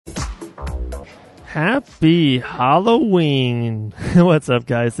Happy Halloween. What's up,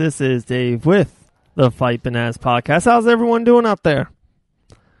 guys? This is Dave with the Fight Bananas podcast. How's everyone doing out there?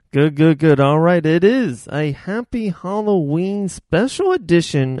 Good. All right, it is a happy Halloween special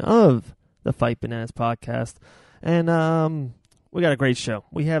edition of the Fight Bananas podcast. And we got a great show.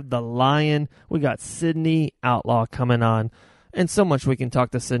 We have the Lion. We got Sidney Outlaw coming on. And so much we can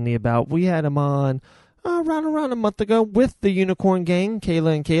talk to Sidney about. We had him on around a month ago with the Unicorn Gang,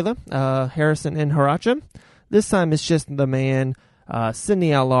 Kayla and Kayla, Harrison and Haracha. This time it's just the man,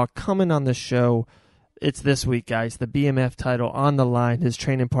 Sidney Outlaw, coming on the show. It's this week, guys. The BMF title on the line. His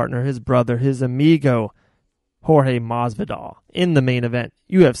training partner, his brother, his amigo, Jorge Masvidal, in the main event,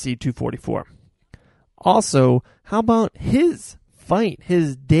 UFC 244. Also, how about his fight,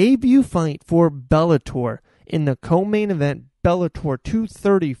 his debut fight for Bellator in the co-main event, Bellator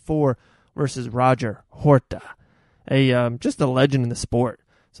 234 versus Roger Horta, just a legend in the sport.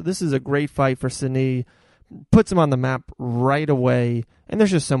 So this is a great fight for Sidney. Puts him on the map right away. And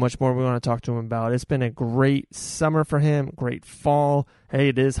there's just so much more we want to talk to him about. It's been a great summer for him, great fall. Hey,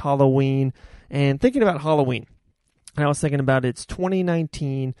 it is Halloween. And thinking about Halloween, and I was thinking about it's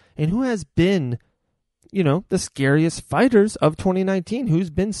 2019, and who has been, the scariest fighters of 2019? Who's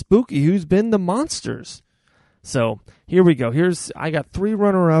been spooky? Who's been the monsters? So here we go. I got 3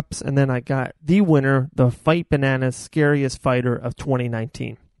 runner-ups, and then I got the winner, the Fight Bananas scariest fighter of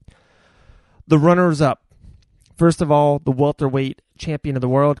 2019. The runners-up. First of all, the welterweight champion of the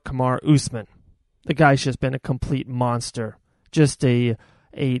world, Kamaru Usman. The guy's just been a complete monster. Just a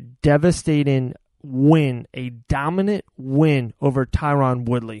devastating win, a dominant win over Tyron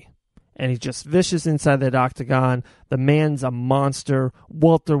Woodley. And he's just vicious inside that octagon. The man's a monster,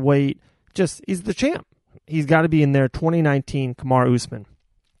 welterweight. He's the champ. He's got to be in there, 2019, Kamaru Usman.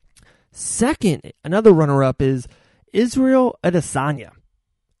 Second, another runner-up is Israel Adesanya.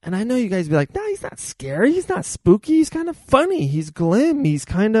 And I know you guys be like, nah, he's not scary. He's not spooky. He's kind of funny. He's glim. He's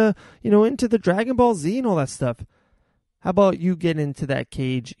kind of, into the Dragon Ball Z and all that stuff. How about you get into that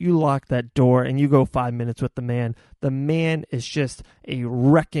cage, you lock that door, and you go 5 minutes with the man. The man is just a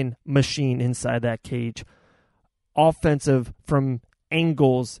wrecking machine inside that cage. Offensive from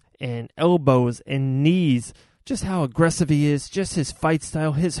angles and elbows and knees, just how aggressive he is, just his fight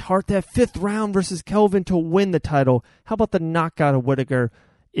style, his heart. That 5th round versus Kelvin to win the title. How about the knockout of Whittaker?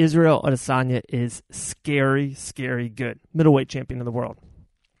 Israel Adesanya is scary, scary good. Middleweight champion of the world.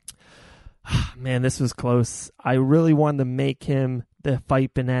 Man, this was close. I really wanted to make him the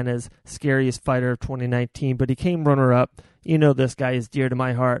Fight Bananas scariest fighter of 2019, but he came runner-up. This guy is dear to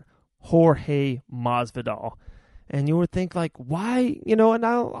my heart, Jorge Masvidal. And you would think, why? And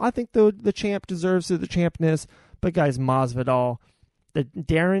I think the champ deserves the champness. But, guys, Masvidal, the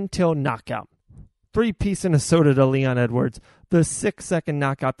Darren Till knockout. 3-piece and a soda to Leon Edwards. The 6-second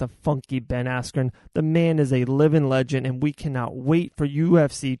knockout to Funky Ben Askren. The man is a living legend, and we cannot wait for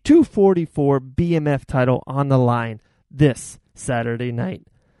UFC 244 BMF title on the line this Saturday night.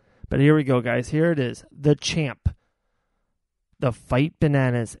 But here we go, guys. Here it is. The champ. The Fight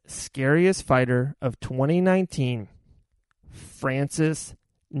Bananas scariest fighter of 2019, Francis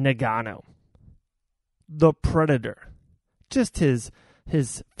Ngannou. The Predator. Just his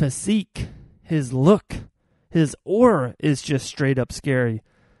physique, his look, his aura is just straight up scary.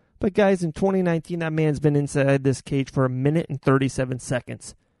 But guys, in 2019, that man's been inside this cage for 1 minute and 37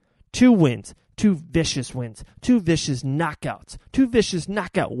 seconds. 2 wins, 2 vicious wins, 2 vicious knockouts, 2 vicious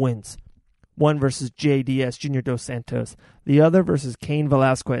knockout wins. One versus JDS, Junior Dos Santos. The other versus Cain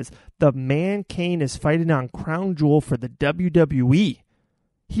Velasquez. The man Cain is fighting on Crown Jewel for the WWE.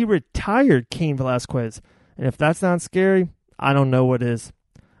 He retired Cain Velasquez. And if that's not scary, I don't know what is.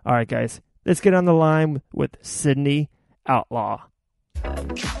 All right, guys. Let's get on the line with Sidney Outlaw.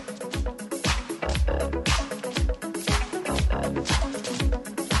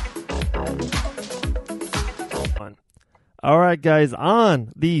 All right, guys,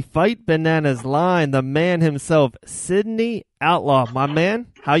 on the Fight Bananas line, the man himself, Sidney Outlaw. My man,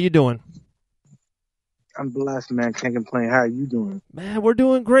 how you doing? I'm blessed, man. Can't complain. How are you doing? Man, we're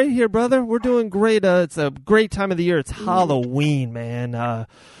doing great here, brother. We're doing great. It's a great time of the year. It's Halloween, man.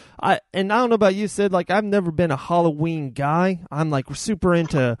 I don't know about you, Sid. I've never been a Halloween guy. I'm super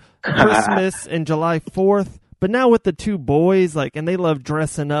into Christmas and July 4th. But now with the 2 boys, and they love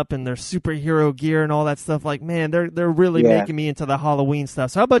dressing up in their superhero gear and all that stuff, man, they're really making me into the Halloween stuff.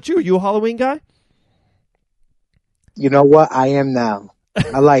 So how about you? Are you a Halloween guy? You know what? I am now.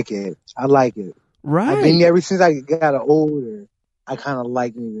 I like it. Right. I mean, ever since I got older, I kind of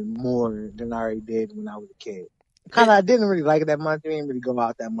like it even more than I already did when I was a kid. I didn't really like it that much. I didn't really go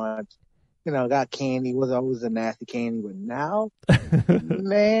out that much. got candy, was always a nasty candy, but now,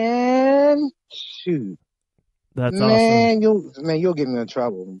 man, shoot. That's awesome. You'll get me in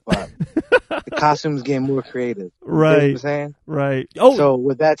trouble, but the costumes getting more creative. You get what I'm Right. saying? Right. Oh, So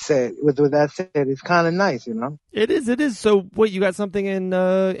with that said, it's kind of nice, it is. It is. So, what, you got something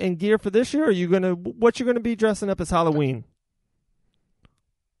in gear for this year? Or what you gonna be dressing up as Halloween?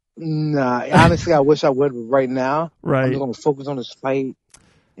 Nah, honestly, I wish I would, but right now, I'm Right. just gonna focus on this fight.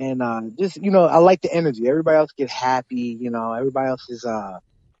 And just I like the energy. Everybody else get happy. Everybody else is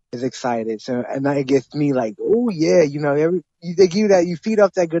excited. So and it gets me like, oh yeah, they give you that, you feed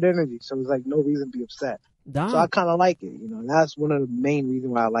off that good energy. So it's like no reason to be upset. So Nah, I kind of like it. That's one of the main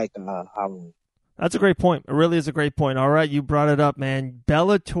reasons why I like Halloween. that's a great point. It really is a great point. All right, you brought it up, man.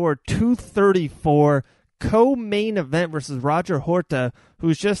 Bellator 234 co-main event versus Roger Horta,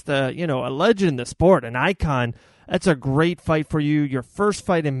 who's just a legend in the sport, an icon. That's a great fight for you. Your first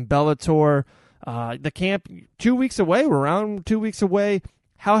fight in Bellator. The camp 2 weeks away. We're around 2 weeks away.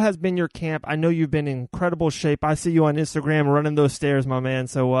 How has been your camp? I know you've been in incredible shape. I see you on Instagram running those stairs, my man.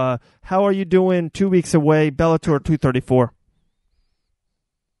 So how are you doing 2 weeks away, Bellator 234?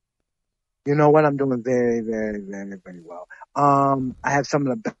 You know what? I'm doing very, very, very, very well. I have some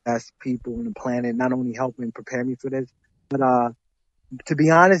of the best people on the planet, not only helping prepare me for this, but to be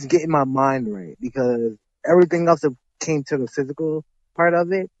honest, getting my mind right, because everything else that came to the physical part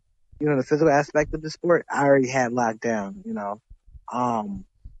of it, the physical aspect of the sport, I already had locked down,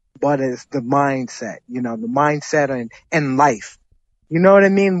 but it's the mindset, the mindset and life. You know what I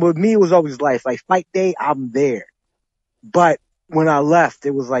mean? With me, it was always life. Like fight day, I'm there. But when I left,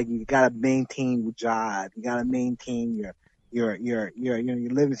 it was like you gotta maintain your job, you gotta maintain your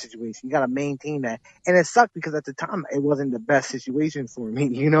living situation, you gotta maintain that, and it sucked because at the time it wasn't the best situation for me.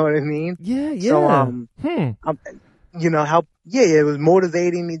 You know what I mean? Yeah, So yeah. help. Yeah, it was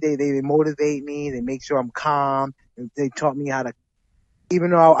motivating me. They motivate me. They make sure I'm calm. They taught me how to.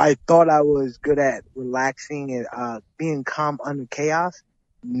 Even though I thought I was good at relaxing and being calm under chaos,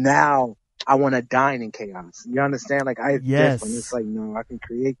 now I want to dine in chaos. You understand? Like it's different. It's Yes. like no, I can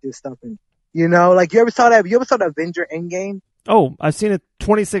create this stuff, and like you ever saw that? You ever saw the Avenger Endgame? Oh, I've seen it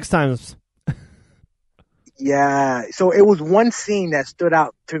 26 times. Yeah. So it was one scene that stood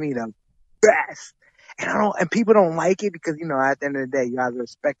out to me the best, and people don't like it because at the end of the day, you're either a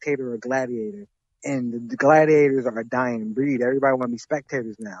spectator or a gladiator. And the gladiators are a dying breed. Everybody want to be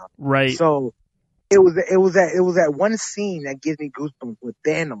spectators now. Right. So it was that one scene that gives me goosebumps with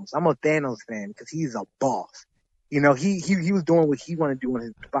Thanos. I'm a Thanos fan because he's a boss. He was doing what he wanted to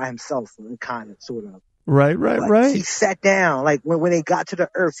do by himself, kind of, sort of. Right. But he sat down, like when they got to the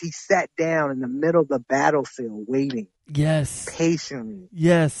Earth, he sat down in the middle of the battlefield waiting. Yes. Patiently.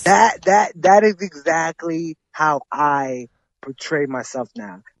 Yes. That is exactly how I portray myself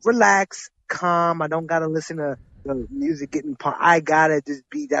now. Relax. Calm. I don't gotta listen to the music get me pumped. I gotta just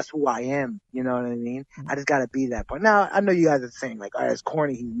be. That's who I am. You know what I mean? I just gotta be that part. Now I know you guys are saying like, "Oh, it's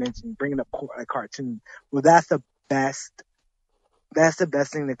corny." He mentioned bringing up a cartoon. Well, that's the best. That's the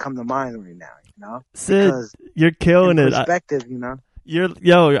best thing that come to mind right now. Sid, because you're killing it. Perspective,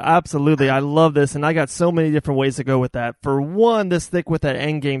 Yo, absolutely. I love this, and I got so many different ways to go with that. For one, this stick with that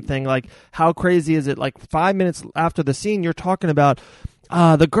endgame thing. Like, how crazy is it? Like 5 minutes after the scene, you're talking about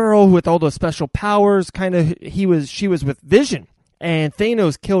the girl with all those special powers. She was with Vision, and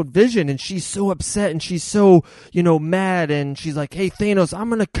Thanos killed Vision, and she's so upset and she's so mad, and she's like, "Hey, Thanos, I'm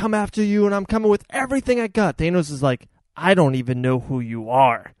gonna come after you, and I'm coming with everything I got." Thanos is like, "I don't even know who you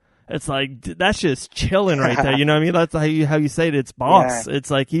are." It's like, that's just chilling right there. You know what I mean? That's how you say it. It's boss. Yeah.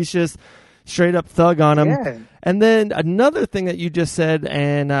 It's like he's just straight up thug on him. Yeah. And then another thing that you just said,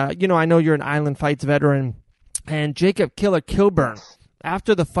 and I know you're an Island Fights veteran, and Jacob Killer Kilburn,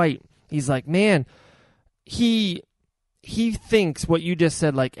 after the fight, he's like, man, he thinks what you just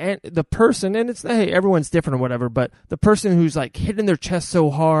said, like, and the person, and it's, hey, everyone's different or whatever, but the person who's like hitting their chest so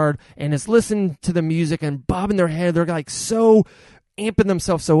hard and is listening to the music and bobbing their head, they're like so amping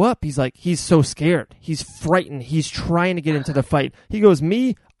themselves so up. He's like, he's so scared. He's frightened. He's trying to get into the fight. He goes,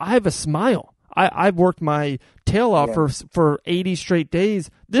 me, I have a smile. I've worked my tail off for 80 straight days.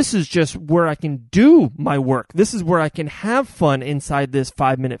 This is just where I can do my work. This is where I can have fun inside this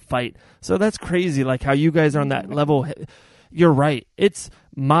 5-minute fight. So that's crazy, like how you guys are on that level. You're right. It's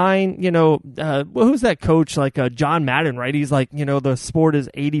mine, who's that coach? Like John Madden, right? He's like, the sport is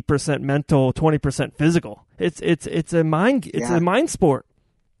 80% mental, 20% physical. It's a mind, a mind sport.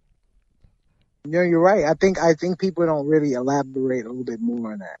 You're right. I think people don't really elaborate a little bit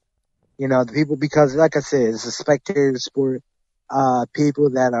more on that. The people, because like I said, it's a spectator sport. People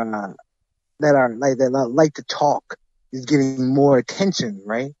that like to talk is getting more attention,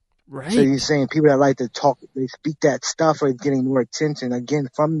 right? Right. So you're saying people that like to talk, they speak that stuff are getting more attention, again,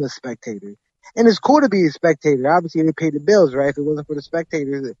 from the spectator. And it's cool to be a spectator. Obviously, they pay the bills, right? If it wasn't for the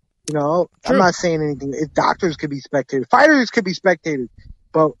spectators, I'm True. not saying anything. Doctors could be spectators. Fighters could be spectators.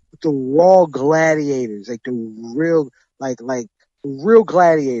 But the raw gladiators, like the real, like real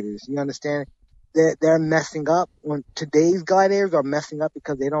gladiators, you understand? They're messing up. When today's gladiators are messing up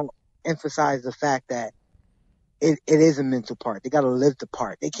because they don't emphasize the fact that it is a mental part. They gotta live the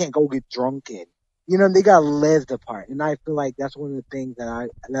part. They can't go get drunk and, they gotta live the part. And I feel like that's one of the things that I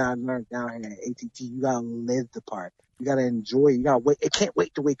learned down here at ATT. You gotta live the part. You gotta enjoy it. You gotta wait. It can't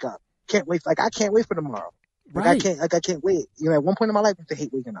wait to wake up. Can't wait. Like, I can't wait for tomorrow. Right. I can't wait. At one point in my life, I used to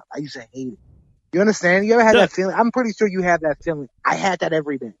hate waking up. I used to hate it. You understand? You ever had that feeling? I'm pretty sure you have that feeling. I had that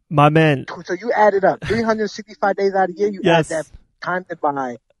every day. My man. So you add it up. 365 days out of the year, you Yes. add that times it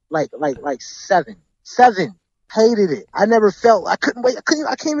by like 7. 7. Hated it. I never felt, I couldn't wait. I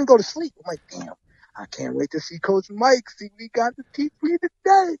can't even go to sleep. I'm like, damn, I can't wait to see Coach Mike. See what he got to teach me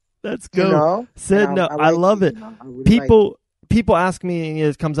today. Let's go. Sid, no, I love it. I really People ask me,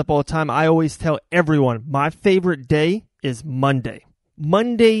 it comes up all the time. I always tell everyone, my favorite day is Monday.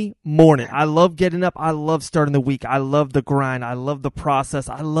 Monday morning. I love getting up. I love starting the week. I love the grind. I love the process.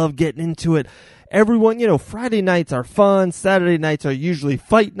 I love getting into it. Everyone, Friday nights are fun. Saturday nights are usually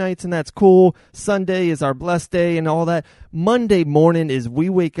fight nights, and that's cool. Sunday is our blessed day and all that. Monday morning is we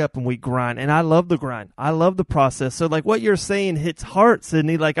wake up and we grind, and I love the grind. I love the process. So, like, what you're saying hits heart,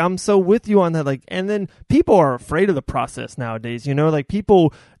 Sidney. Like, I'm so with you on that. Like, and then people are afraid of the process nowadays, Like,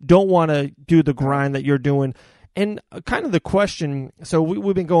 people don't want to do the grind that you're doing. And kind of the question, so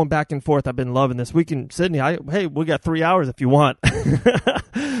we've been going back and forth. I've been loving this. We can, Sidney, hey, we got 3 hours if you want.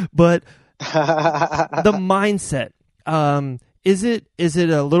 But the mindset, is it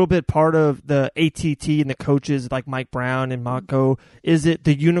a little bit part of the ATT and the coaches like Mike Brown and Mako? Is it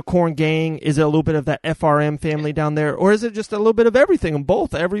the Unicorn Gang? Is it a little bit of that FRM family down there? Or is it just a little bit of everything and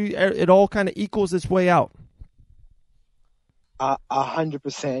both? It all kind of equals its way out.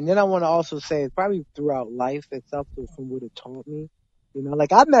 100%. And then I want to also say, probably throughout life itself, from what it taught me,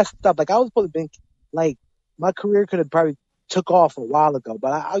 like, I messed up. Like, I was supposed to be, like, my career could have probably took off a while ago,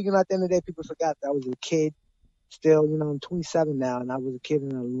 but at the end of the day, people forgot that I was a kid still. I'm 27 now, and I was a kid,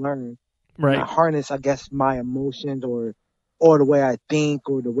 and I learned. Right. And I harness, I guess, my emotions or the way I think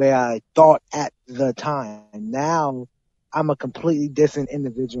or the way I thought at the time. And now I'm a completely different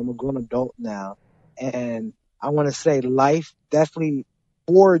individual. I'm a grown adult now, and I want to say life definitely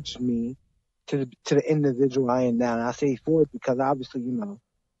forged me to the individual I am now. And I say forged because obviously,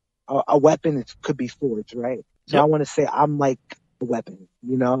 a weapon could be forged, right? So Yep. I want to say I'm like a weapon.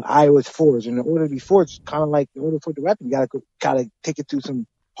 I was forged. And in order to be forged, kind of like in order for the weapon, you gotta take it through some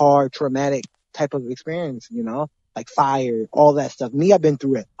hard, traumatic type of experience, like fire, all that stuff. Me, I've been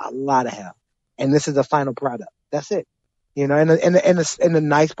through it, a lot of hell. And this is the final product. That's it. And the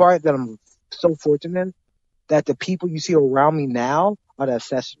nice part that I'm so fortunate that the people you see around me now are the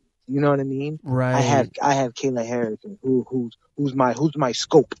accessories. You know what I mean? Right. I have Kayla Harrison, who's my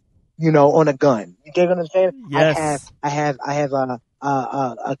scope, on a gun. You get what I'm saying? Yes. I have a Kayla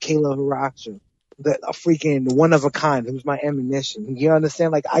Haracha, a freaking one of a kind, who's my ammunition. You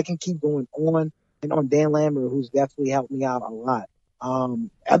understand? Like, I can keep going on and on. Dan Lambert, who's definitely helped me out a lot.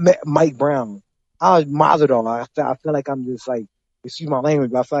 I met Mike Brown. Masvidal. I feel like I'm just like, excuse my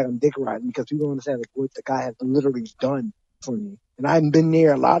language, but I feel like I'm dick riding because people don't understand like what the guy has literally done for me. And I've been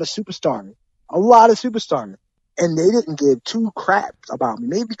near a lot of superstars, and they didn't give two craps about me.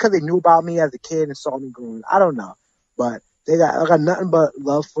 Maybe because they knew about me as a kid and saw me growing. I don't know, but I got nothing but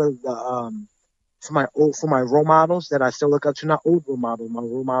love for for my role models that I still look up to. Not old role models, my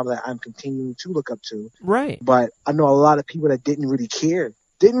role model that I'm continuing to look up to. Right. But I know a lot of people that didn't really care.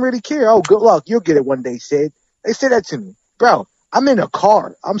 Oh, good luck. You'll get it one day, Sid. They said that to me, bro. I'm in a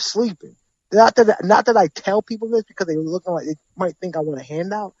car. I'm sleeping. Not that I tell people this because they looking like they might think I want a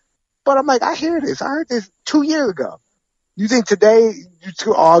handout, but I'm like, I hear this. I heard this 2 years ago. You think today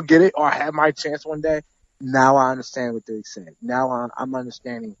I'll get it or I have my chance one day? Now I understand what they said. Now I'm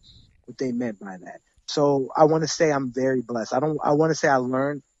understanding what they meant by that. So I want to say I'm very blessed. I want to say I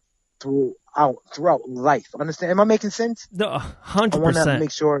learned throughout life. Understand? Am I making sense? No, 100%. I want to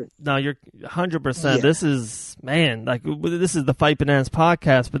make sure. No, you're 100%. Yeah. This is, man, like, this is the Fight Bananas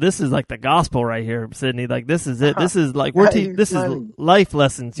podcast, but this is like the gospel right here, Sidney. Like, this is it. This is like, this is life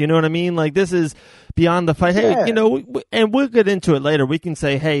lessons. You know what I mean? Like, this is beyond the fight. Hey, and we'll get into it later. We can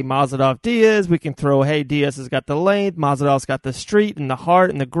say, hey, Masvidal Diaz. We can throw, hey, Diaz has got the length. Masvidal's got the street and the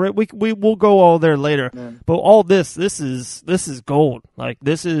heart and the grit. We'll go all there later. Man. But all this is gold. Like,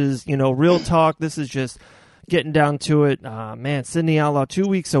 this is, real talk. This is just getting down to it, man, Sidney Outlaw 2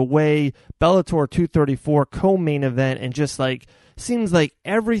 weeks away, Bellator 234 co-main event, and just like seems like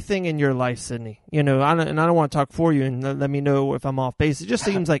everything in your life, Sidney. I don't want to talk for you, and let me know if I'm off base. It just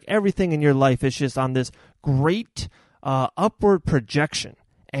seems like everything in your life is just on this great upward projection.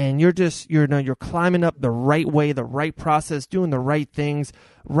 And you're climbing up the right way, the right process, doing the right things,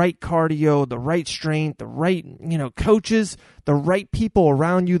 right cardio, the right strength, the right, coaches, the right people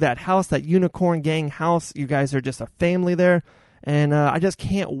around you, that house, that Unicorn Gang house. You guys are just a family there. And I just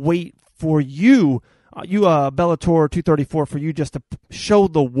can't wait for you, Bellator 234, for you just to show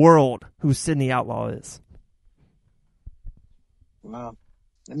the world who Sidney Outlaw is. Wow.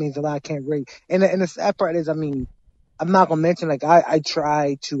 That means a lot. I can't wait. And the sad part is, I'm not gonna mention, like, I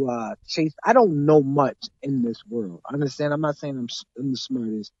try to chase. I don't know much in this world. Understand? I'm not saying I'm the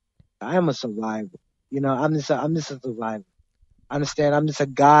smartest. I am a survivor. I'm just a survivor. Understand? I'm just a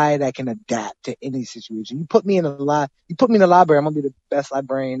guy that can adapt to any situation. You put me in the library, I'm gonna be the best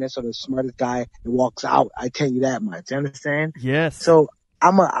librarian or the smartest guy that walks out. I tell you that much. You understand? Yes. So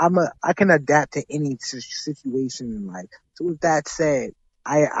I can adapt to any situation in life. So with that said,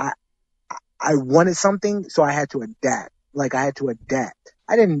 I wanted something, so I had to adapt.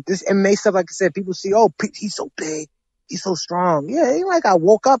 I didn't, this MMA stuff, like I said, people see, oh, he's so big, he's so strong. Yeah, it ain't like I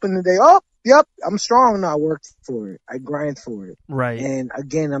woke up and the day, oh, yep, I'm strong. No, I worked for it. I grind for it. Right. And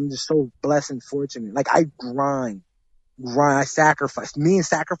again, I'm just so blessed and fortunate. Like, I grind, I sacrifice. Me and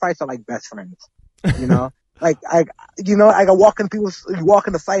sacrifice are like best friends, Like, I walk in you walk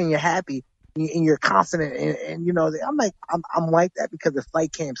in the fight and you're happy and you're confident and I'm like that because the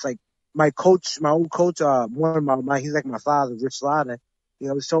fight camps, like, my old coach, one of he's like my father, Rich Slaughter. He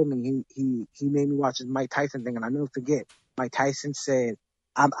always told me, he made me watch this Mike Tyson thing, and I never forget. Mike Tyson said,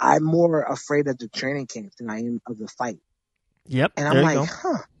 I'm more afraid of the training camp than I am of the fight. Yep. And I'm like,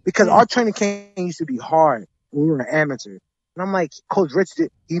 because our training camp used to be hard when we were an amateur. And I'm like, Coach Rich,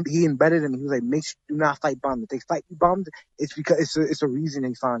 he embedded him. He was like, make sure you do not fight bums. If they fight you bums, it's because it's a reason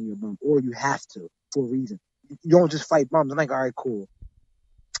they find you a bum, or you have to for a reason. You don't just fight bums. I'm like, all right, cool.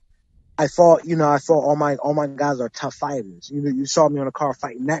 I fought all my guys are tough fighters. You saw me on a car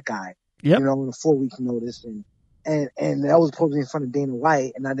fighting that guy. Yep. On a 4-week notice, and that was supposed to be in front of Dana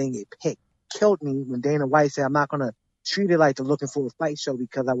White, and I didn't get picked. Killed me when Dana White said I'm not gonna treat it like the Looking For a Fight show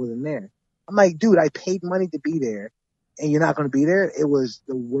because I wasn't there. I'm like, dude, I paid money to be there, and you're not gonna be there. It was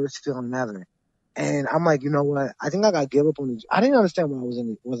the worst feeling ever. And I'm like, you know what? I think I got to give up on it. I didn't understand why I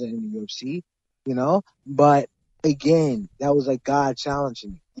wasn't in the UFC, but again, that was like God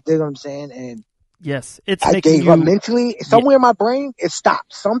challenging me. You dig what I'm saying? And yes, it's I making gave up mentally. Somewhere in my brain, it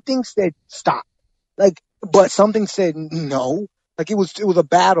stopped. Something said stop. But something said no. Like, it was a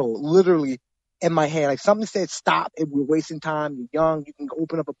battle, literally, in my head. Like, something said stop. We're wasting time. You're young. You can go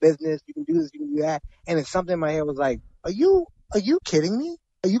open up a business. You can do this. You can do that. And then something in my head was like, are you kidding me?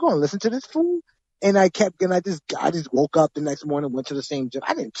 Are you going to listen to this fool? And I just woke up the next morning, went to the same gym.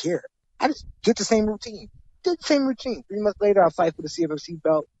 I didn't care. I just did the same routine. 3 months later, I fight for the CFFC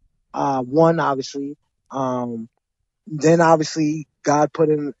belt. Won, obviously. Then obviously God put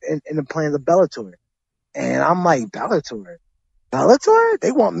in the plans of Bellator. And I'm like, Bellator?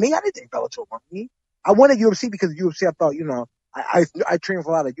 They want me? I didn't think Bellator want me. I wanted UFC because UFC, I thought, I trained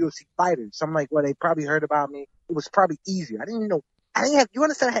for a lot of UFC fighters. So I'm like, well, they probably heard about me. It was probably easier. I didn't even know. You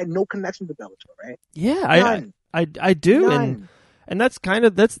understand, I had no connection to Bellator, right? Yeah, I do. None. And that's kind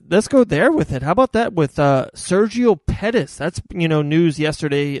of, let's go there with it. How about that with Sergio Pettis? That's, news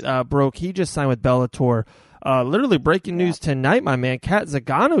yesterday broke. He just signed with Bellator. Literally breaking news tonight, my man. Kat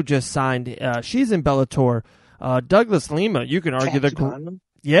Zagano just signed. She's in Bellator. Douglas Lima, you can argue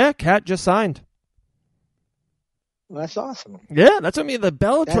Kat just signed. Well, that's awesome. Yeah, that's what I mean. The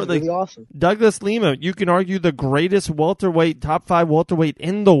Bellator, that's really awesome. Douglas Lima, you can argue the greatest welterweight, top 5 welterweight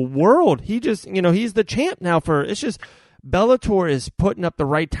in the world. He just, he's the champ now it's just Bellator is putting up the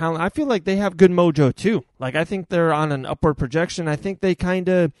right talent. I feel like they have good mojo too. Like, I think they're on an upward projection. I think they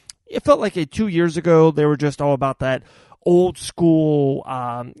it felt like 2 years ago, they were just all about that old school,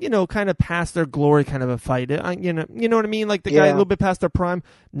 kind of past their glory kind of a fight. You know what I mean? Like, the guy a little bit past their prime.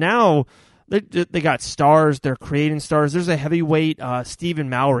 Now, they got stars. They're creating stars. There's a heavyweight, Stephen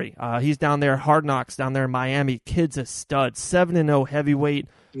Mowry. He's down there, Hard Knocks down there in Miami. Kid's a stud, 7-0 heavyweight.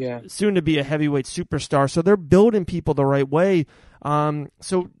 Yeah. Soon to be a heavyweight superstar. So they're building people the right way.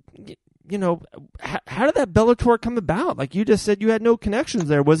 So, how did that Bellator come about? Like you just said, you had no connections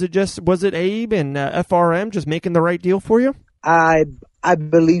there. Was it Abe and FRM just making the right deal for you? I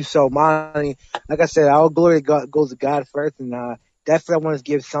believe so. Like I said, all glory goes to God first, and definitely I want to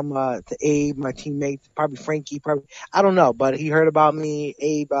give some to Abe, my teammates, probably Frankie, I don't know, but he heard about me.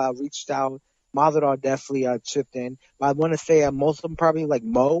 Abe reached out, Masvidal definitely chipped in. But I want to say most of them probably like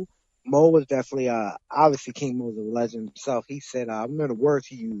Mo. Mo was definitely obviously King Mo's a legend himself. He said I remember the words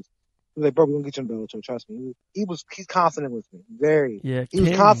he used. He was like, "Bro, we're gonna get you in Bellator. Trust me." He's confident with me. Very. Yeah, He was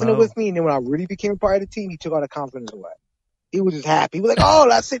King confident Mo. with me, and then when I really became part of the team, he took all the confidence away. He was just happy. He was like, "Oh,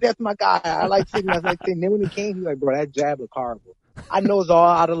 that's my guy. I like Sidney. I like Sidney." And then when he came, he was like, "Bro, that jab was horrible." I know it's all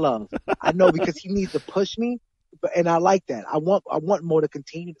out of love. I know because he needs to push me, and I like that. I want Mo to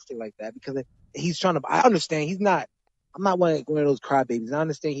continue to stay like that because he's trying to. I understand he's not. I'm not one of those crybabies. I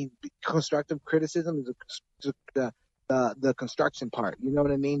understand constructive criticism is the construction part. You know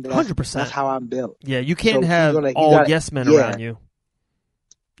what I mean? 100%. That's how I'm built. Yeah, you can't So have all yes men around you.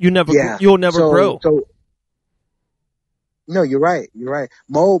 You'll never grow. So no, you're right. You're right.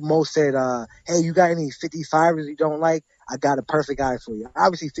 Mo said, "Hey, you got any 55ers you don't like? I got a perfect guy for you."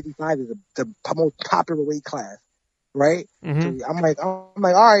 Obviously, 55 is the most popular weight class, right? Mm-hmm. So I'm like, all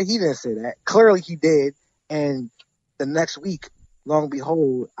right. He didn't say that. Clearly, he did. And the next week, long and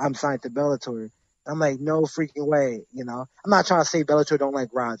behold, I'm signed to Bellator. I'm like, no freaking way. You know, I'm not trying to say Bellator don't like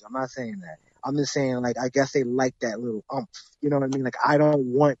Roger. I'm not saying that. I'm just saying, like, I guess they like that little umph. You know what I mean? Like, I don't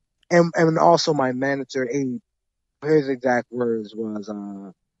want. And also my manager, Abe. His exact words was,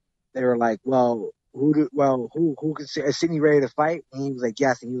 they were like, "Well, who can say, is Sidney ready to fight?" And he was like,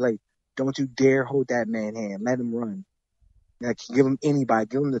 "Yes." And he was like, "Don't you dare hold that man hand. Let him run. Like, give him anybody.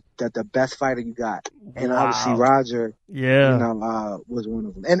 Give him the best fighter you got." And obviously Roger, was one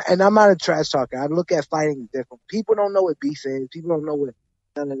of them. And I'm not a trash talker. I look at fighting different. People don't know what beef is. People don't know what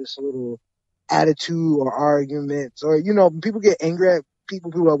none of this little attitude or arguments or, people get angry at people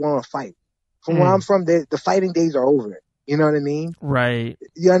who want to fight. From where I'm from, the fighting days are over. You know what I mean? Right.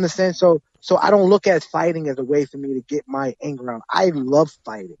 You understand? So I don't look at fighting as a way for me to get my anger out. I love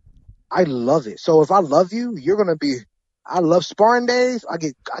fighting. I love it. So if I love you, you're gonna be. I love sparring days. I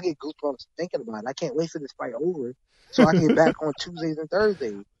get goosebumps thinking about it. I can't wait for this fight over so I can get back on Tuesdays and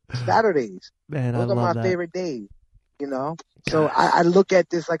Thursdays, Saturdays. Man, Those I are my love favorite days. You know. So I look at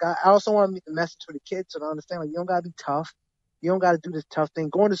this like I also want to make the message for the kids so they understand like you don't gotta be tough. You don't gotta do this tough thing.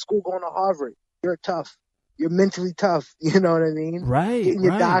 Going to school, going to Harvard, you're tough. You're mentally tough. You know what I mean? Right. Getting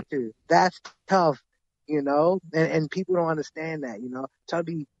your doctor, that's tough. You know, and people don't understand that. You know, try to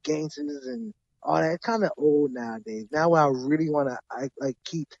be gangsters and all that. It's kind of old nowadays. Now, what I really want to, I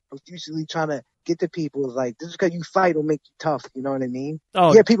keep profusely trying to get to people is like, just because you fight will make you tough. You know what I mean?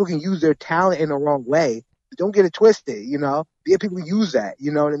 Oh. Yeah, people can use their talent in the wrong way. But don't get it twisted. You know, yeah, people use that.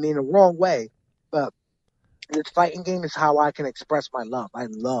 You know what I mean? The wrong way. But this fighting game is how I can express my love. I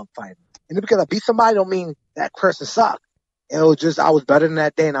love fighting. And because I beat somebody don't mean that person sucked. It was just I was better than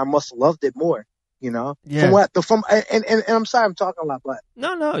that day and I must have loved it more. You know? Yeah. And I'm sorry I'm talking a lot, but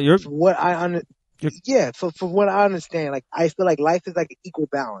you're for what for what I understand, like I feel like life is like an equal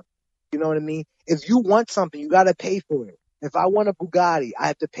balance. You know what I mean? If you want something, you gotta pay for it. If I want a Bugatti, I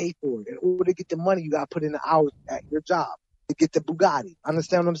have to pay for it. In order to get the money, you gotta put in the hours at your job to get the Bugatti.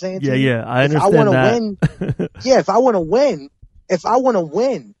 Understand what I'm saying? Yeah, I understand if I want to win, if I want to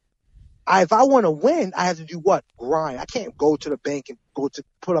win, I have to do what? Grind. I can't go to the bank and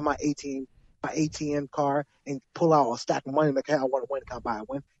put on my ATM card and pull out a stack of money like, hey, I want to win. Can I buy a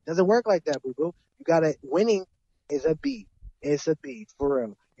win? It doesn't work like that, boo-boo. Winning is a beat. It's a beat, for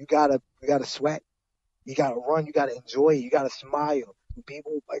real. You gotta sweat. You gotta run. You gotta enjoy it. You gotta smile.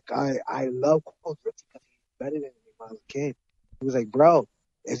 People, like, I love Coach Richie because he's better than me when I was a kid. He was like, bro,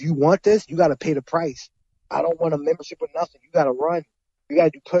 if you want this, you gotta pay the price. I don't want a membership or nothing. You gotta run. You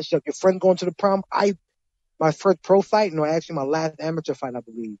gotta do push-up. Your friend going to the prom. My first pro fight, actually my last amateur fight, I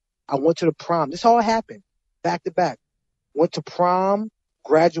believe. I went to the prom. This all happened back to back. Went to prom,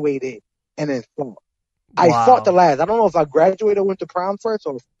 graduated, and then fought. Wow. I fought the last. I don't know if I graduated, went to prom first,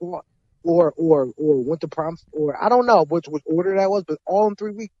 or fought, or went to prom, or I don't know which order that was, but all in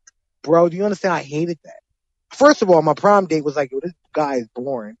 3 weeks. Bro, do you understand? I hated that. First of all, my prom date was like, yo, this guy is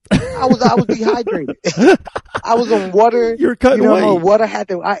boring. I was dehydrated. I was on water. You're cutting weight. Water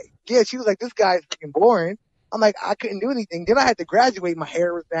she was like, this guy is freaking boring. I'm like, I couldn't do anything. Then I had to graduate. My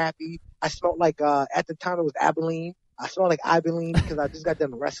hair was nappy. I smelled like, at the time it was Abilene. I smelled like Abilene because I just got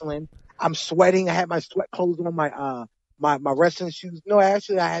done wrestling. I'm sweating. I had my sweat clothes on my wrestling shoes. No,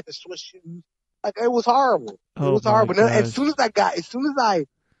 actually I had the Swiss shoes. Like, it was horrible. It was horrible. And as soon as I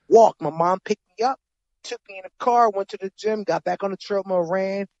walked, my mom picked me up, took me in a car, went to the gym, got back on the treadmill,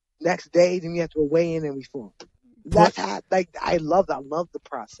 ran. Next day, then you have to go weigh in and we fought. That's how, like, I love the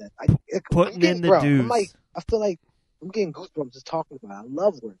process. Putting in the dues. I feel like I'm getting goosebumps just talking about it. I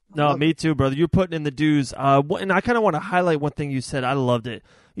love work. No, me too, brother. You're putting in the dues. And I kind of want to highlight one thing you said. I loved it.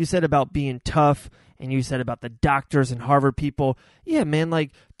 You said about being tough, and you said about the doctors and Harvard people. Yeah, man,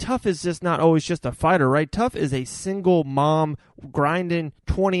 like, tough is just not always just a fighter, right? Tough is a single mom grinding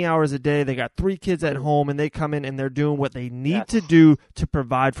 20 hours a day. They got 3 kids at home, and they come in and they're doing what they need to do to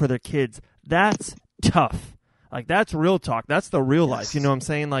provide for their kids. That's tough. Like, that's real talk. That's the real life. You know what I'm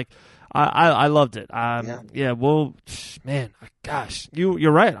saying? Like, I loved it. Yeah. Well, man, gosh,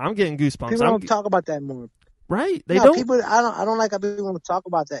 you're right. I'm getting goosebumps. People don't talk about that more. Right? They don't. People. I don't like how people want to talk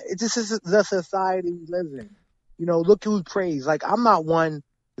about that. It's just the society we live in. You know, look who's praised. Like, I'm not one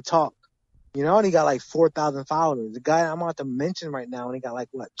to talk. You know, and he got like 4,000 followers. The guy I'm about to mention right now, and he got like,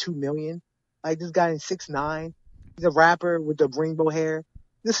 what, 2 million? Like, this guy is 6'9". He's a rapper with the rainbow hair.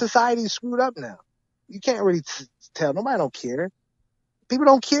 This society is screwed up now. You can't really tell. Nobody don't care. People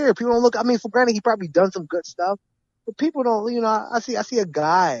don't care. People don't look. I mean, for granted, he probably done some good stuff, but people don't. You know, I see a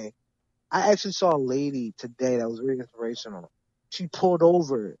guy. I actually saw a lady today that was really inspirational. She pulled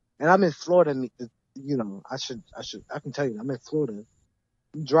over, and I'm in Florida. You know, I can tell you, I'm in Florida.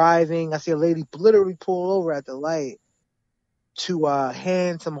 I'm driving. I see a lady literally pull over at the light to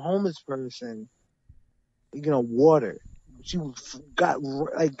hand some homeless person, you know, water. She got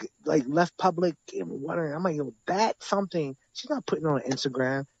like left public water. I'm like, yo, that's something. She's not putting it on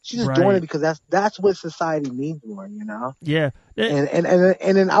Instagram. She's just doing it because that's what society needs more, you know. Yeah. And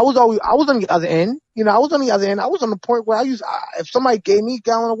then I was on the other end. You know, I was on the other end. I was on the point where if somebody gave me a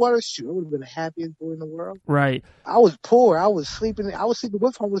gallon of water, shoot, I would have been the happiest boy in the world. Right. I was poor. I was sleeping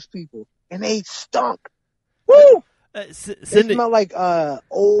with homeless people, and they stunk. Woo! It smelled like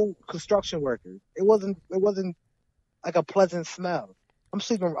old construction workers. It wasn't like a pleasant smell. I'm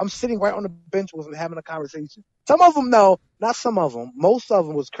sitting right on the bench with them having a conversation. Some of them, no, not some of them. Most of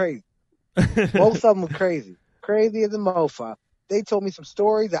them was crazy. Most of them was crazy. Crazy as a mofo. They told me some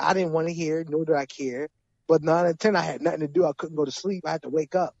stories that I didn't want to hear, nor did I care. But 9 out of 10, I had nothing to do. I couldn't go to sleep. I had to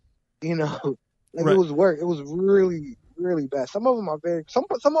wake up. You know, like It was work. It was really, really bad. Some of them are some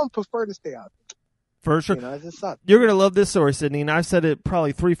of them prefer to stay out there. For sure. You know, it just sucks. You're going to love this story, Sidney, and I've said it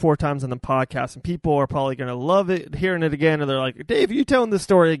probably 3-4 times on the podcast, and people are probably going to love it, hearing it again, and they're like, Dave, you telling this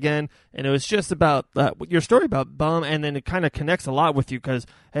story again? And it was just about your story about Bum, and then it kind of connects a lot with you because,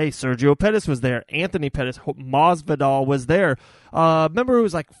 hey, Sergio Pettis was there, Anthony Pettis, Masvidal was there. Remember it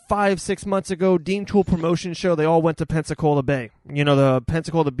was like 5-6 months ago, Dean Tool promotion show, they all went to Pensacola Bay, you know, the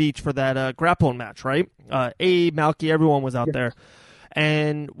Pensacola Beach for that grappling match, right? Abe, Malky, everyone was out there.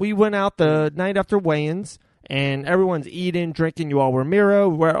 And we went out the night after weigh-ins, and everyone's eating, drinking. You all were Miro.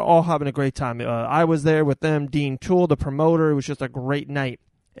 We're all having a great time. I was there with them, Dean Toole, the promoter. It was just a great night.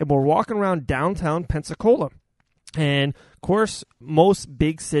 And we're walking around downtown Pensacola. And, of course, most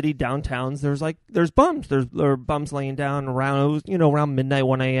big city downtowns, there's bums. There are bums laying down around, around midnight,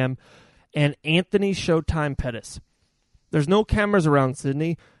 1 a.m. And Anthony Showtime Pettis. There's no cameras around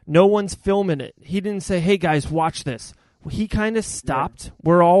Sidney. No one's filming it. He didn't say, hey, guys, watch this. He kind of stopped. Yeah.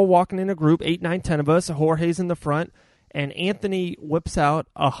 We're all walking in a group, 8, 9, 10 of us. Jorge's in the front, and Anthony whips out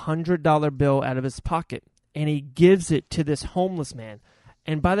 $100 bill out of his pocket, and he gives it to this homeless man.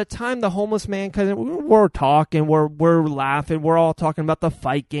 And by the time the homeless man, because we're talking, we're laughing, we're all talking about the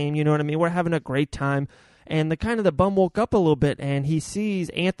fight game, you know what I mean? We're having a great time. And the bum woke up a little bit, and he sees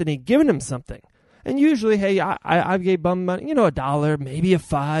Anthony giving him something. And usually, hey, I gave bum money, $1, maybe a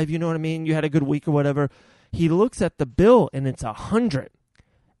 $5, you know what I mean? You had a good week or whatever. He looks at the bill, and it's $100.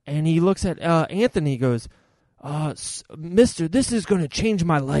 And he looks at Anthony, goes, mister, this is going to change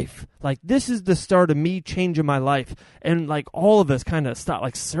my life. Like, this is the start of me changing my life. And, like, all of us kind of stopped.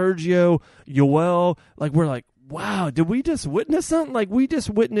 Like, Sergio, Yoel, like, we're like, wow, did we just witness something? Like, we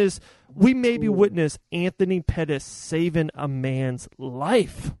maybe witnessed Anthony Pettis saving a man's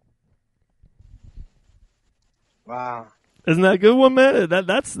life. Wow. Isn't that a good one, man?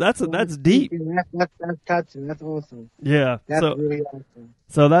 That's deep. That's touching. That's awesome. Yeah. That's really awesome.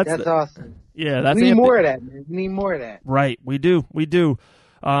 So that's awesome. Yeah, that's we need more of that, man. We need more of that. Right. We do.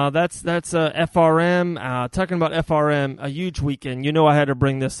 That's FRM. Talking about FRM, a huge weekend. You know I had to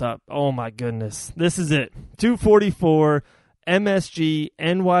bring this up. Oh my goodness. This is it. 244, MSG,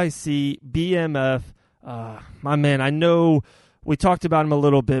 NYC, BMF. My man, I know we talked about him a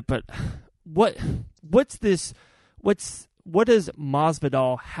little bit, but what's this? What does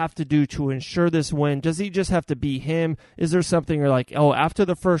Masvidal have to do to ensure this win? Does he just have to be him? Is there something you're like, after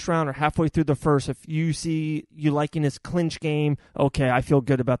the first round or halfway through the first, if you see you liking his clinch game, okay, I feel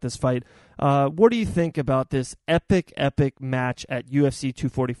good about this fight. What do you think about this epic match at UFC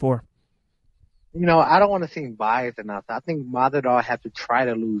 244? I don't want to seem biased enough. I think Masvidal have to try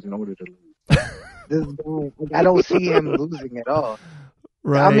to lose in order to lose. This guy, like, I don't see him losing at all.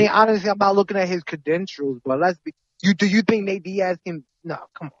 Right. I mean, honestly, I'm not looking at his credentials, but do you think Nate Diaz can? No,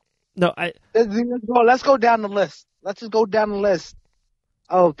 come on. No, Let's go down the list. Let's just go down the list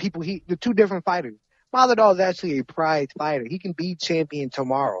of people. The two different fighters. Masvidal is actually a pride fighter. He can be champion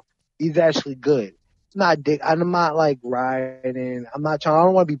tomorrow. He's actually good. I'm not like riding. I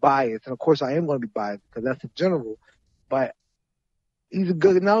don't want to be biased, and of course I am going to be biased because that's the general. But he's a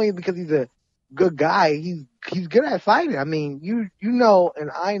good, not only because he's a good guy, he's good at fighting. I mean, you know, and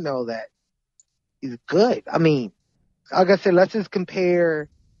I know that he's good. I mean, like I said, let's just compare.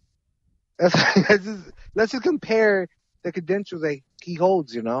 Let's just compare the credentials that he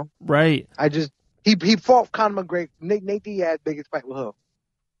holds. You know, right? He fought Conor McGregor. Nate Diaz biggest fight with who?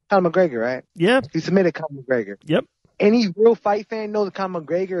 Conor McGregor, right? Yep. He submitted Conor McGregor. Yep. Any real fight fan knows that Conor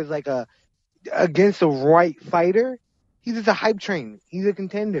McGregor is like against the right fighter. He's just a hype train. He's a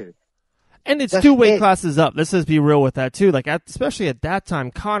contender. And it's two weight classes up. Let's just be real with that too. Like especially at that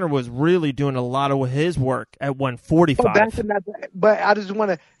time, Conor was really doing a lot of his work at 145. But I just want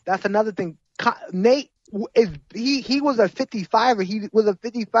to. That's another thing. Nate he was a 55er. He was a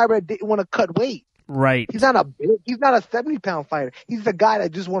 55er that didn't want to cut weight. Right. He's not a 70-pound fighter. He's the guy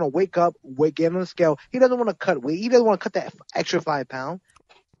that just want to wake up, get on the scale. He doesn't want to cut weight. He doesn't want to cut that extra 5 pounds.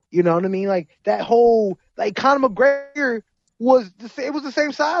 You know what I mean? Like that whole, like Conor McGregor was the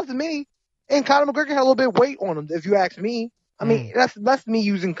same size as me, and Conor McGregor had a little bit of weight on him. If you ask me, I mean that's me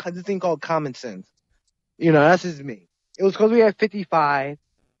using this thing called common sense. You know, that's just me. It was because we had 55.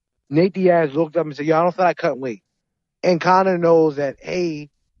 Nate Diaz looked up and said, "Yo, I don't feel like cutting weight," and Conor knows that, hey.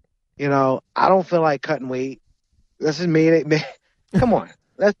 You know, I don't feel like cutting weight. Let's just come on.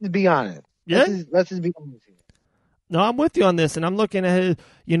 Let's just be honest. Yeah. Let's just be honest here. No, I'm with you on this, and I'm looking at it.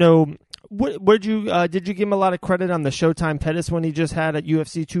 You know, did you give him a lot of credit on the Showtime Pettis when he just had at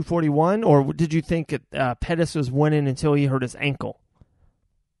UFC 241, or did you think Pettis was winning until he hurt his ankle?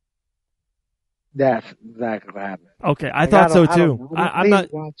 That's exactly what happened. Okay, I thought so too. I'm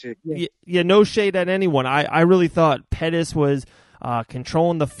not. Watch it. Yeah, no shade at anyone. I really thought Pettis was.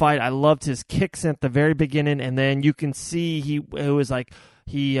 Controlling the fight. I loved his kicks at the very beginning, and then you can see it was like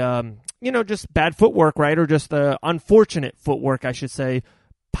just bad footwork, right? Or just the unfortunate footwork, I should say.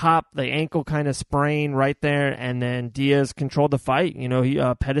 Pop, the ankle kind of sprain right there, and then Diaz controlled the fight. You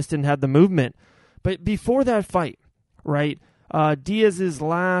know, Pettis didn't have the movement. But before that fight, right, Diaz's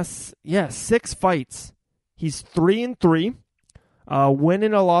last, 6 fights, he's 3-3,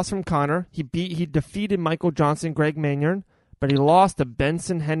 winning a loss from Conor. He defeated Michael Johnson, Greg Maynard, but he lost to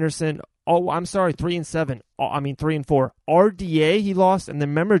Benson Henderson. Oh, I'm sorry, 3-7. 3-4. RDA he lost, and then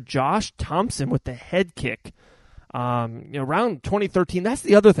remember Josh Thompson with the head kick. Around 2013. That's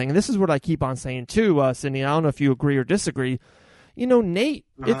the other thing, and this is what I keep on saying too, Sidney. I don't know if you agree or disagree. You know, Nate,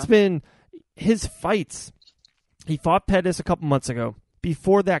 it's been his fights. He fought Pettis a couple months ago.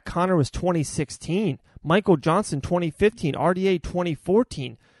 Before that, Conor was 2016. Michael Johnson 2015. RDA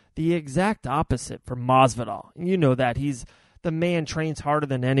 2014. The exact opposite for Masvidal. You know that the man trains harder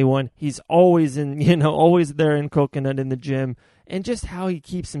than anyone. He's always always there in Coconut in the gym, and just how he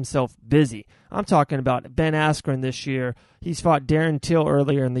keeps himself busy. I'm talking about Ben Askren this year. He's fought Darren Till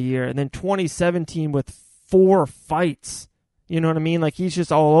earlier in the year, and then 2017 with 4 fights. You know what I mean? Like, he's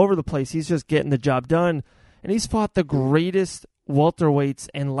just all over the place. He's just getting the job done, and he's fought the greatest welterweights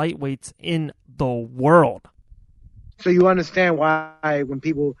and lightweights in the world. So you understand why when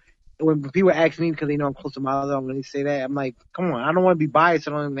people ask me, because they know I'm close to Masvidal, when they say that, I'm like, come on, I don't want to be biased.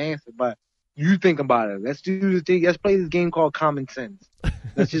 I don't even answer, but you think about it. Let's do the thing. Let's play this game called common sense.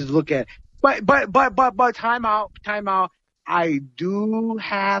 Let's just look at it. But time out. I do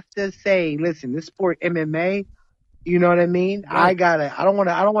have to say, listen, this sport MMA, you know what I mean? Right. I don't want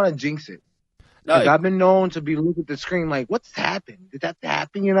to jinx it. Like, I've been known to be looking at the screen like, what's happened? Did that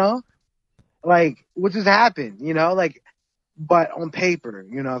happen? You know, like, what just happened? You know, like. But on paper,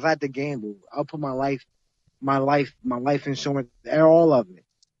 you know, if I had to gamble, I'll put my life insurance, all of it,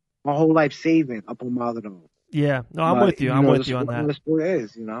 my whole life saving up on Masvidal. Yeah, no, I'm with you. I'm with you on that. The sport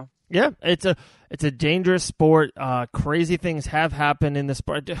is, you know. Yeah, it's a dangerous sport. Crazy things have happened in the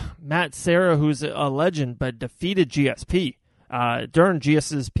sport. Matt Serra, who's a legend, but defeated GSP during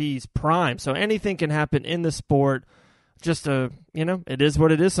GSP's prime. So anything can happen in the sport. Just it is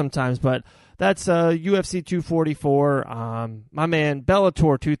what it is sometimes. But that's UFC 244. My man,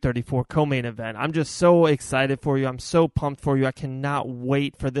 Bellator 234 co-main event. I'm just so excited for you. I'm so pumped for you. I cannot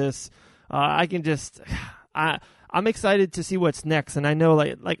wait for this. I I'm excited to see what's next. And I know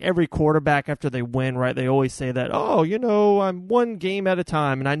like every quarterback after they win, right, they always say that, oh, I'm one game at a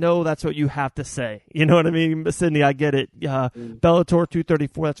time. And I know that's what you have to say. You know what I mean? Sidney, I get it. Bellator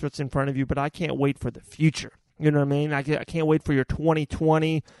 234, that's what's in front of you. But I can't wait for the future. You know what I mean? I can't wait for your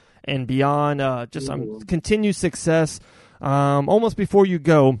 2020 and beyond. Continued success. Almost before you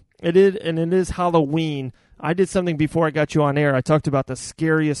go, it is Halloween. I did something before I got you on air. I talked about the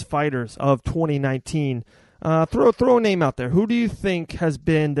scariest fighters of 2019. Throw a name out there. Who do you think has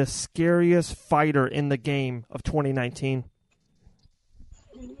been the scariest fighter in the game of 2019?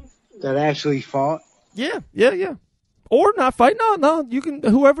 That actually fought? Yeah. Or not fight? No. You can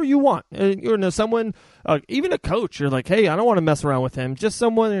whoever you want. Someone, even a coach. You're like, hey, I don't want to mess around with him. Just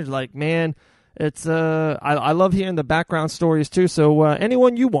someone who's like, man, it's I love hearing the background stories too. So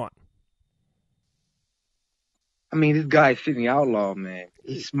anyone you want. I mean, this guy Sidney Outlaw, man.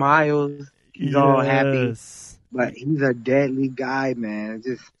 He smiles. He's all happy. But he's a deadly guy, man.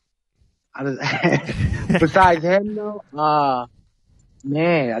 Besides him, though,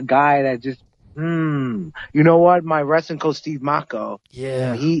 man, a guy that just, you know what? My wrestling coach, Steve Mako.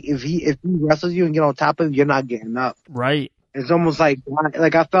 Yeah. If he wrestles you and get on top of him, you're not getting up. Right. It's almost like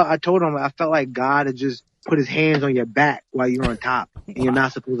I told him, I felt like God had just put his hands on your back while you're on top and you're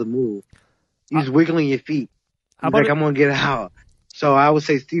not supposed to move. He's wiggling your feet. He's like, I'm going to get out. So I would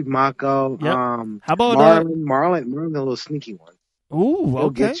say Steve Mako. Yep. How about Marlon's a little sneaky one. Ooh,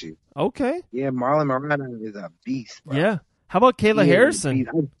 He'll get you. Okay. Yeah, Marlon Moraes is a beast, bro. Yeah. How about Kayla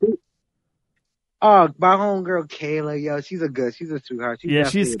Harrison? Oh, my homegirl Kayla, yo, she's a sweetheart.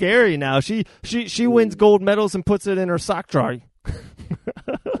 She's scary now. She wins gold medals and puts it in her sock drawer.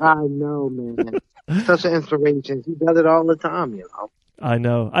 I know, man. Such an inspiration. She does it all the time, I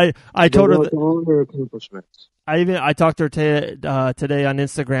know. I told her all her accomplishments. I talked to her today on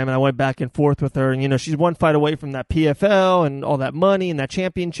Instagram, and I went back and forth with her. And she's one fight away from that PFL and all that money and that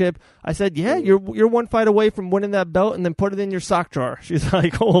championship. I said, "Yeah, you're one fight away from winning that belt, and then put it in your sock drawer." She's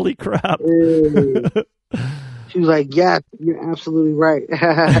like, "Holy crap!" She was like, "Yes, you're absolutely right."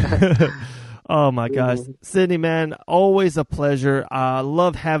 Oh, my gosh. Sidney, man, always a pleasure.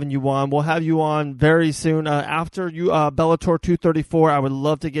 Love having you on. We'll have you on very soon. After you Bellator 234, I would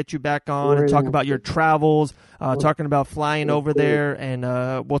love to get you back on and talk about your travels, talking about flying over there, and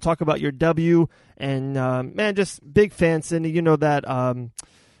we'll talk about your W. And, man, just big fan, Sidney. You know that.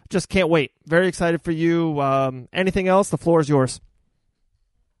 Just can't wait. Very excited for you. Anything else? The floor is yours.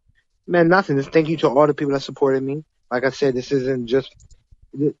 Man, nothing. Just thank you to all the people that supported me. Like I said, this isn't just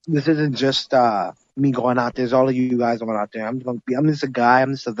me going out there. It's all of you guys going out there. I'm just a guy.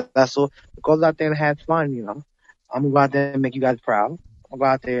 I'm just a vessel that goes out there and has fun, I'm going to go out there and make you guys proud. I'll go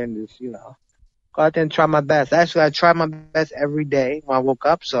out there and just, go out there and try my best. Actually, I try my best every day when I woke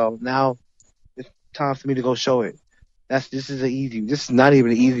up. So now it's time for me to go show it. This is not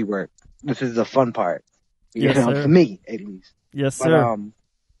even the easy work. This is the fun part. For me, at least. Yes, sir.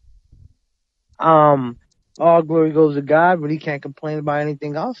 All glory goes to God. Really can't complain about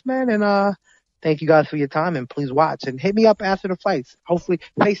anything else, man. And thank you guys for your time. And please watch and hit me up after the fights. Hopefully,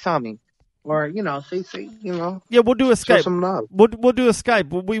 FaceTime me, or say. Yeah, we'll do a Skype. Some love. We'll do a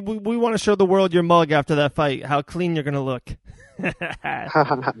Skype. We want to show the world your mug after that fight. How clean you're gonna look. All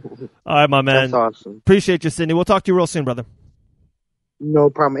right, my man. That's awesome. Appreciate you, Sidney. We'll talk to you real soon, brother. No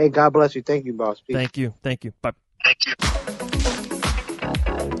problem. Hey, God bless you. Thank you, boss. Peace. Thank you. Bye. Thank you.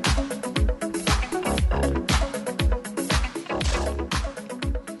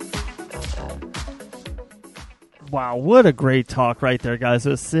 Wow, what a great talk right there, guys. It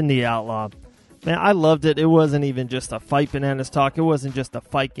was Sidney Outlaw. Man, I loved it. It wasn't even just a Fight Bananas talk. It wasn't just a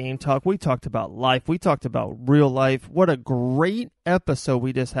fight game talk. We talked about life. We talked about real life. What a great episode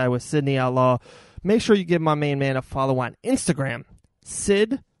we just had with Sidney Outlaw. Make sure you give my main man a follow on Instagram,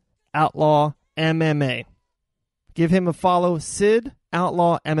 Sid Outlaw MMA. Give him a follow, Sid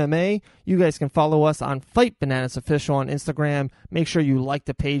Outlaw MMA. You guys can follow us on Fight Bananas Official on Instagram. Make sure you like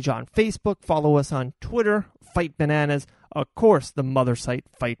the page on Facebook. Follow us on Twitter, Fight Bananas. Of course, the mother site,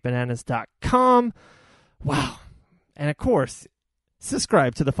 fightbananas.com. Wow. And of course,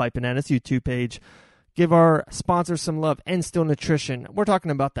 subscribe to the Fight Bananas YouTube page. Give our sponsors some love, N Still Nutrition. We're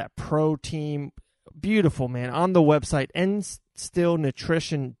talking about that pro team. Beautiful, man. On the website,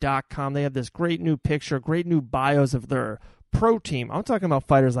 nstillnutrition.com. They have this great new picture, great new bios of their pro team. I'm talking about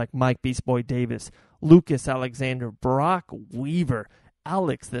fighters like Mike Beast Boy Davis, Lucas Alexander, Brock Weaver,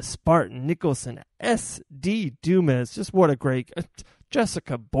 Alex the Spartan Nicholson, S.D. Dumas. Just what a great...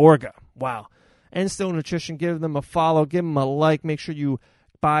 Jessica Borga. Wow. And Still Nutrition, give them a follow, give them a like. Make sure you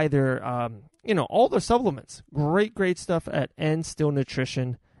buy their, all their supplements. Great stuff at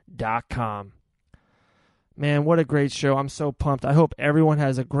nstillnutrition.com. Man, what a great show. I'm so pumped. I hope everyone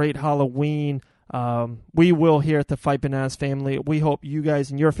has a great Halloween. We will here at the Fight Bananas family. We hope you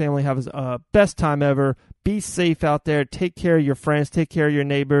guys and your family have a best time ever. Be safe out there. Take care of your friends. Take care of your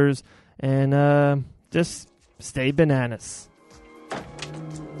neighbors. And just stay bananas.